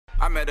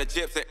met a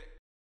Gypsy.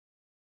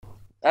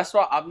 That's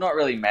why I'm not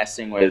really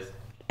messing with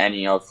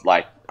any of,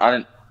 like, I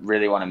don't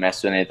really want to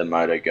mess with any of the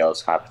moto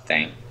girls type of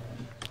thing.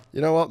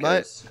 You know what,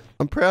 mate?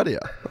 I'm proud of you.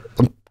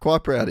 I'm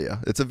quite proud of you.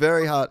 It's a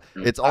very hard.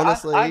 It's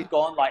honestly. I've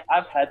gone, like,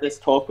 I've had this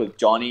talk with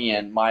Johnny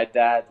and my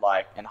dad,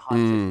 like, and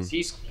Hunter, 'cause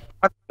he's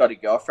got a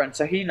girlfriend,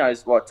 so he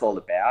knows what it's all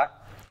about.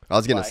 I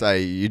was gonna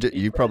say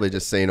you probably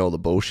just seen all the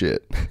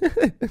bullshit.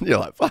 You're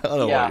like, fuck, I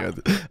don't want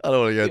to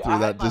go through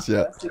that just yet. I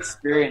had my first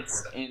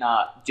experience in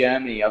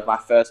Germany of my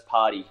first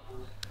party,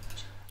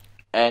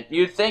 and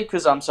you'd think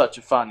because I'm such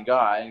a fun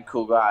guy and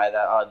cool guy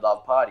that I'd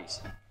love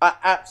parties. I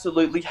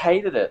absolutely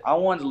hated it. I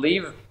wanted to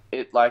leave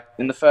it like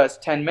in the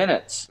first 10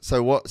 minutes.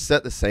 So what?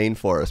 Set the scene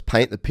for us.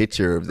 Paint the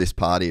picture of this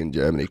party in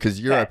Germany,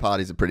 because Euro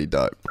parties are pretty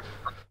dope.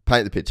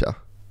 Paint the picture.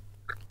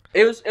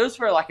 It was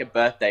for like a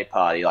birthday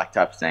party, like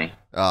type of thing.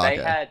 Oh, They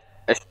had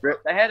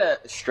a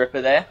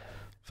stripper there,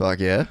 Fuck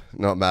yeah,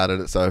 not mad at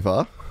it so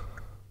far.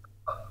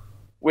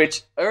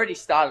 which already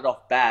started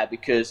off bad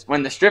because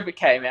when the stripper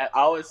came out,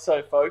 I was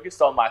so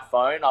focused on my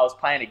phone. I was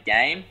playing a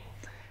game,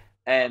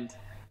 and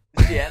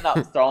she ended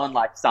up throwing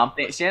like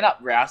something. She ended up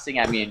rousing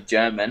at me in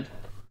German.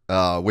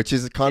 Which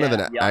is kind of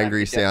an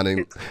angry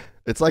sounding.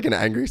 It's like an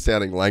angry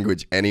sounding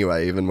language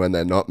anyway, even when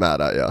they're not mad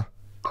at you.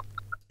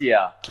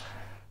 Yeah.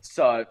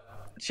 So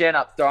she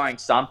ended up throwing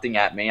something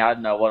at me. I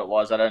don't know what it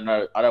was. I don't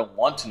know. I don't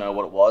want to know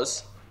what it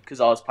was because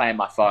I was playing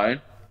my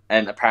phone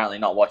and apparently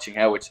not watching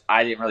her, which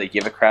I didn't really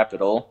give a crap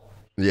at all.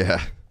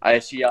 Yeah.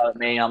 She yelled at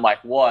me and I'm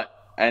like,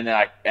 what? And then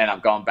I end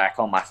up going back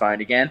on my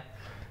phone again.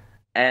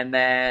 And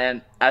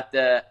then at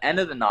the end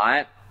of the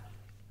night,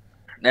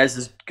 there's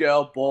this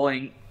girl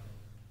bawling,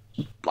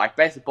 like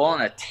basically bawling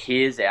her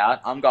tears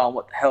out. I'm going,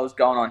 what the hell is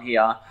going on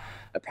here?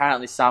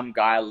 Apparently some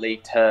guy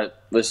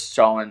was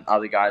showing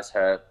other guys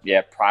her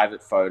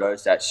private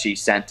photos that she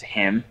sent to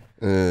him.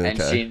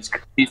 And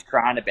she's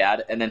crying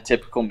about it. And then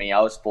typical me, I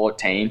was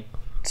 14,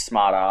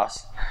 smart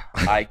ass.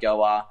 I go,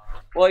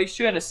 well, you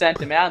shouldn't have sent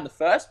them out in the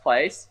first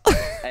place.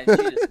 And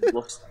she just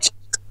looks,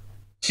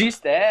 she's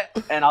there,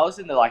 and I was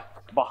in the, like,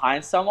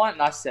 behind someone,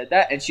 and I said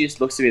that, and she just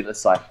looks at me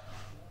just like.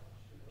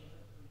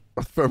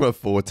 From a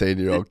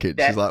 14-year-old kid,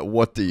 she's like,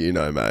 what do you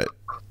know, mate?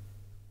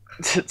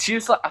 She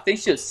was like, I think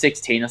she was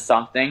 16 or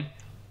something.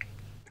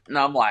 And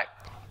I'm like,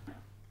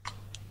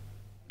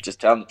 just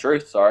telling the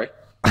truth, sorry.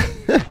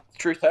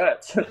 Truth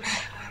hurts.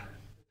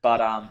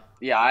 But, I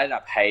ended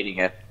up hating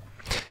it.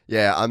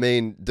 Yeah, I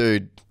mean,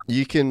 dude,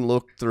 you can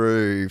look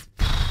through...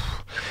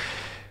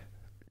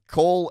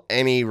 Call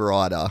any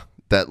rider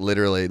that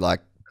literally,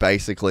 like,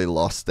 basically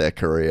lost their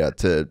career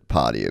to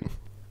partying.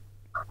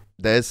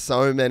 There's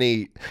so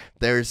many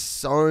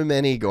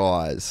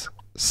guys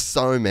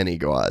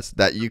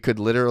that you could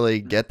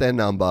literally get their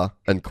number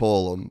and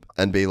call them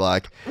and be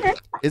like,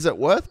 is it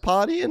worth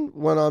partying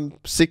when I'm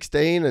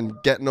 16 and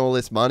getting all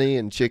this money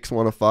and chicks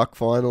want to fuck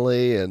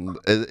finally? And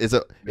is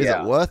it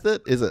worth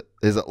it? Is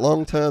it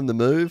long term the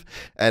move?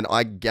 And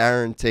I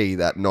guarantee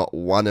that not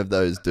one of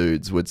those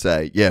dudes would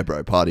say, yeah,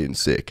 bro, partying's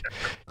sick.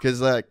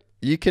 Because like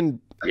you can.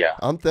 Yeah.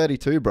 I'm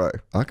 32, bro.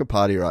 I could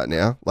party right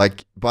now.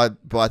 Like, by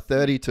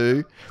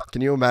 32,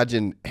 can you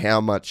imagine how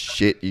much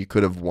shit you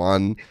could have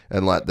won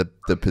and, like,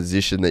 the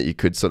position that you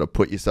could sort of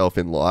put yourself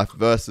in life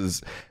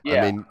versus,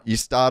 I mean, you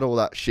start all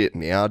that shit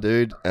now,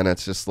 dude, and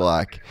it's just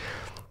like,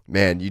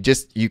 man,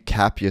 you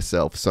cap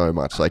yourself so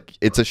much. Like,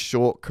 it's a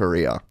short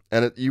career.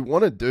 And you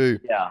want to do...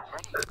 Yeah.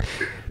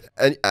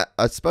 And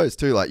I suppose,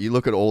 too, like, you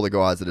look at all the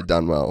guys that have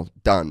done well.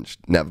 Dunge,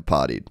 never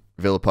partied.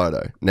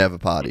 Villapoto, never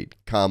partied.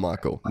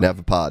 Carmichael,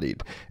 never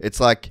partied.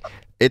 It's like,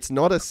 it's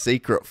not a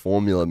secret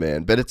formula,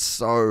 man, but it's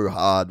so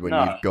hard when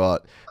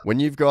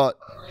you've got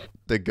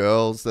the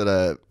girls that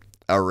are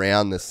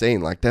around the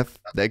scene. Like,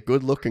 they're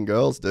good looking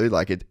girls, dude.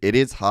 Like, it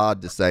is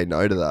hard to say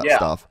no to that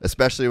stuff,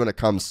 especially when it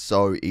comes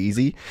so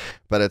easy.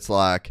 But it's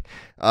like,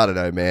 I don't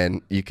know,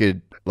 man. You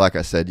could, like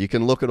I said, you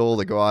can look at all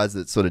the guys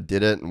that sort of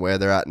did it and where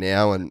they're at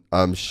now, and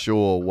I'm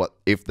sure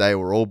if they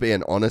were all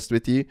being honest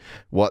with you,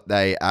 what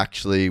they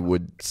actually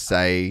would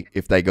say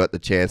if they got the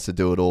chance to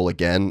do it all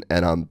again.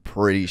 And I'm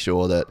pretty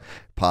sure that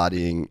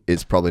partying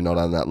is probably not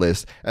on that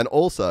list. And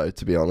also,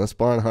 to be honest,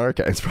 buying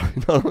Hurricane's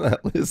probably not on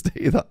that list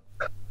either.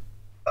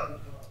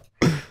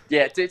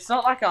 Yeah, dude, it's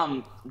not like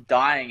I'm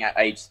dying at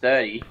age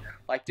 30.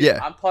 Like, dude,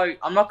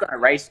 I'm not going to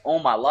race all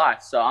my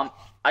life, so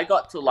I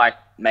got to like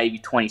maybe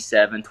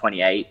 27,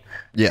 28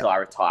 until I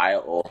retire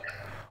or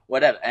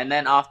whatever. And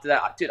then after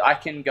that, dude, I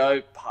can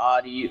go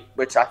party,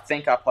 which I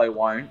think I probably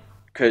won't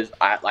because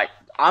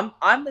I'm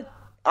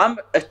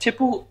a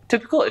typical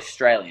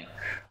Australian.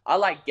 I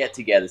like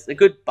get-togethers, a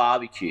good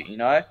barbecue, you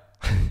know,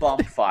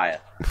 bonfire.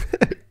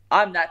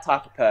 I'm that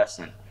type of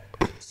person.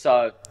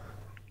 So,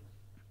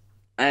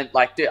 and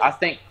like, dude, I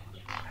think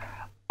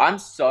I'm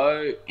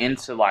so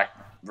into like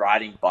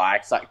riding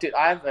bikes. Like, dude,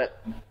 I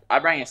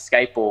bring a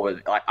skateboard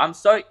with, like, I'm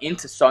so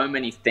into so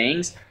many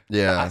things.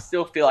 Yeah. I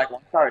still feel like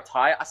once I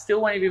retire, I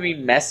still won't even be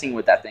messing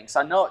with that thing. So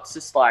I know it's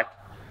just like,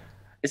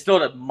 it's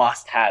not a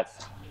must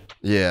have.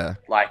 Yeah.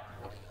 Like,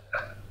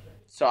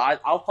 So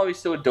I'll probably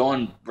still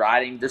doing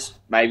writing, just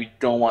maybe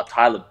doing what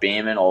Tyler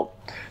Beerman or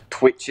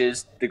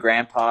Twitches, the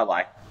grandpa,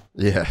 like.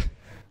 Yeah.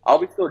 I'll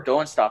be still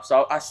doing stuff.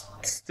 So I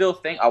still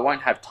think I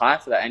won't have time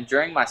for that. And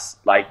during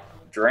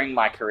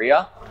my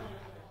career,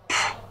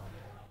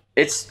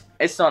 it's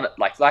not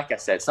like I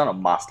said, it's not a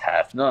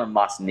must-have, not a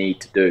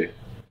must-need to do.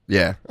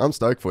 Yeah, I'm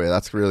stoked for you.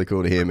 That's really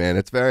cool to hear, man.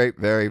 It's very,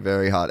 very,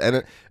 very hard.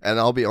 And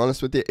I'll be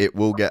honest with you, it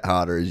will get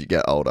harder as you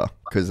get older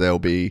because there'll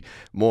be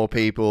more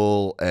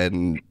people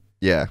and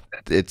yeah,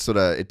 it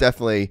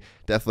definitely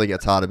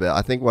gets harder. But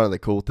I think one of the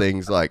cool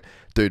things, like,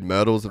 dude,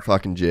 Myrtle's a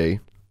fucking G.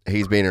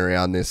 He's been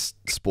around this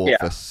sport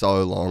for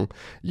so long.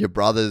 Your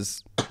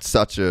brother's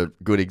such a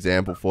good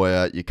example for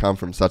you. You come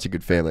from such a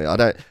good family. I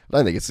don't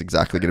think it's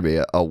exactly going to be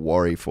a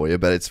worry for you,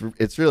 but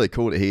it's really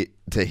cool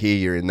to hear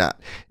you're in that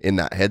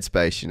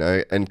headspace, you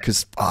know. And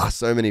because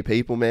so many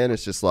people, man,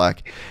 it's just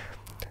like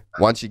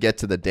once you get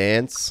to the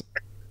dance,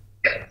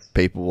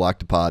 people like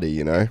to party,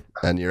 you know,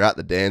 and you're at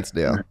the dance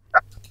now.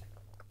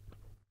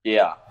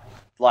 Yeah,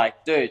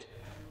 like, dude,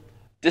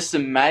 just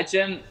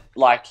imagine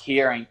like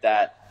hearing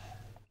that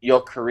your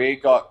career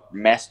got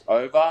messed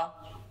over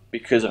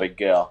because of a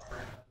girl.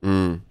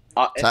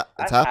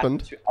 It's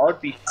happened. I would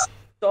be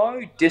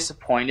so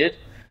disappointed.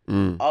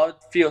 I would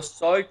feel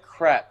so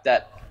crap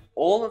that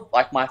all of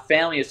like my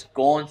family has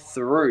gone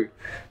through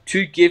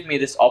to give me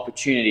this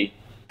opportunity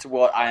to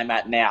what I am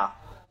at now,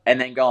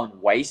 and then go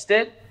and waste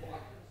it.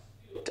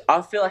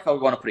 I feel like I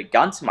would want to put a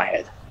gun to my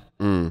head.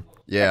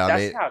 Yeah,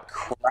 that's how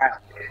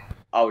crap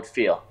I would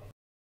feel.